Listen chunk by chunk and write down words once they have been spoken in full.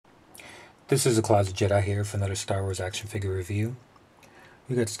This is a Closet Jedi here for another Star Wars action figure review.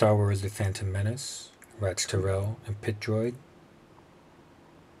 We got Star Wars The Phantom Menace, Tyerell, and Pit Droid.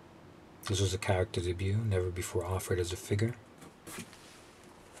 This was a character debut, never before offered as a figure.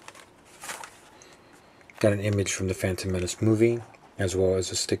 Got an image from the Phantom Menace movie, as well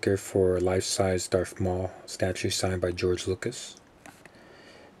as a sticker for a life-size Darth Maul statue signed by George Lucas.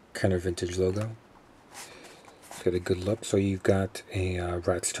 Kind of vintage logo. It's got a good look. So you've got a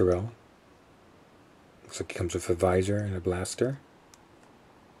Tyerell. Looks like it comes with a visor and a blaster.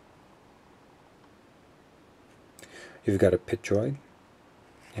 You've got a Pit Droid.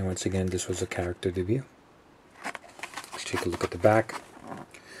 And once again, this was a character debut. Let's take a look at the back.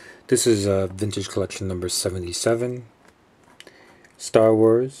 This is vintage collection number 77. Star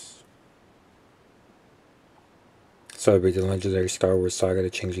Wars. Celebrate the legendary Star Wars saga to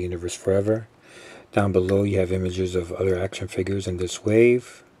change the universe forever. Down below you have images of other action figures in this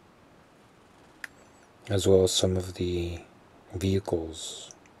wave, as well as some of the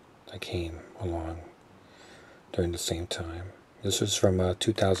vehicles that came along during the same time. This is from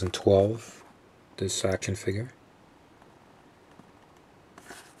 2012, this action figure.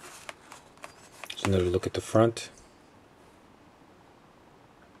 Just another look at the front.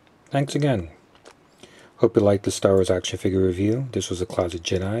 Thanks again. Hope you liked the Star Wars action figure review. This was a Closet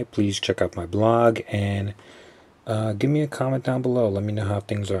Jedi. Please check out my blog and give me a comment down below. Let me know how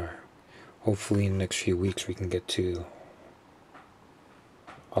things are. Hopefully in the next few weeks we can get to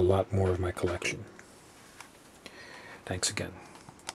a lot more of my collection. Thanks again.